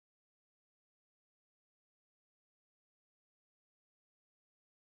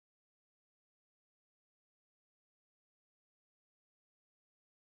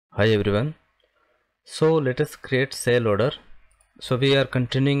Hi everyone. So let us create sale order. So we are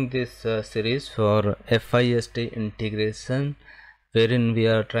continuing this series for FIST integration, wherein we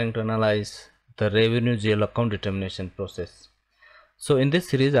are trying to analyze the revenue GL account determination process. So in this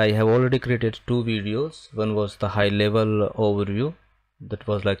series I have already created two videos. One was the high level overview, that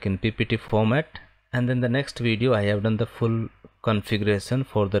was like in PPT format, and then the next video I have done the full configuration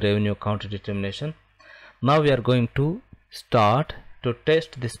for the revenue account determination. Now we are going to start to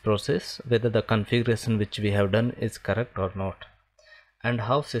test this process, whether the configuration which we have done is correct or not, and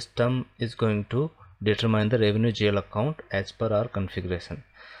how system is going to determine the revenue GL account as per our configuration.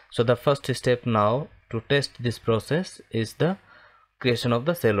 So the first step now to test this process is the creation of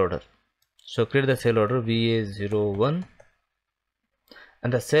the sale order. So create the sale order VA01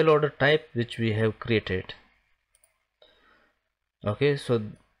 and the sale order type which we have created. Okay, so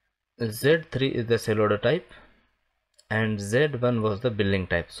Z3 is the sale order type and Z1 was the billing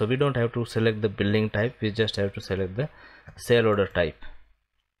type. So we don't have to select the billing type, we just have to select the sale order type,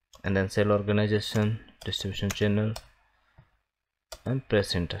 and then sale organization, distribution channel, and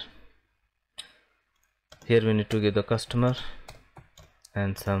press enter. Here we need to give the customer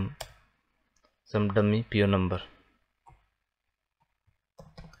and some dummy PO number.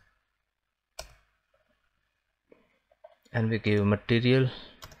 And we give material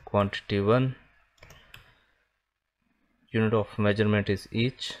quantity 1, unit of measurement is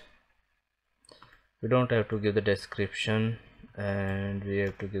each. We don't have to give the description, and we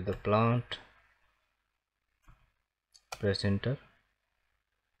have to give the plant. Press enter.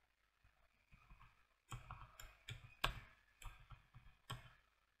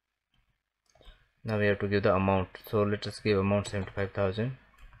 Now we have to give the amount, so let us give amount 75,000.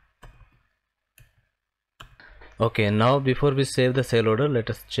 Okay, now before we save the sale order, let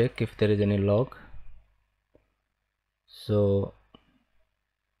us check if there is any log. So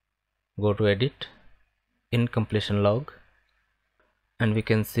go to edit, in completion log, and we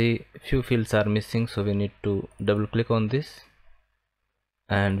can see few fields are missing, so we need to double click on this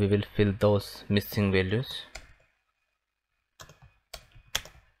and we will fill those missing values.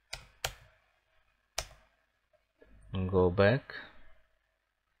 Go back,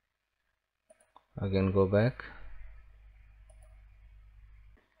 again go back.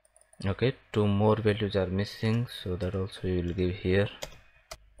 Okay, two more values are missing, so that also we will give here.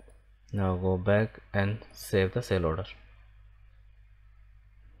 Now go back and save the sale order.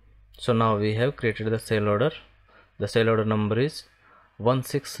 So now we have created the sale order. The sale order number is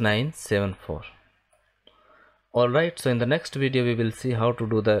 16974. Alright, so in the next video we will see how to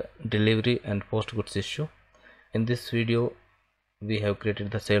do the delivery and post goods issue. In this video we have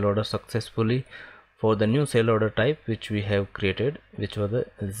created the sale order successfully for the new sale order type which we have created, which was the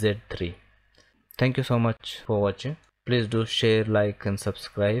Z3. Thank you so much for watching. Please do share, like and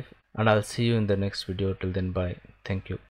subscribe, and I'll see you in the next video. Till then, bye. Thank you.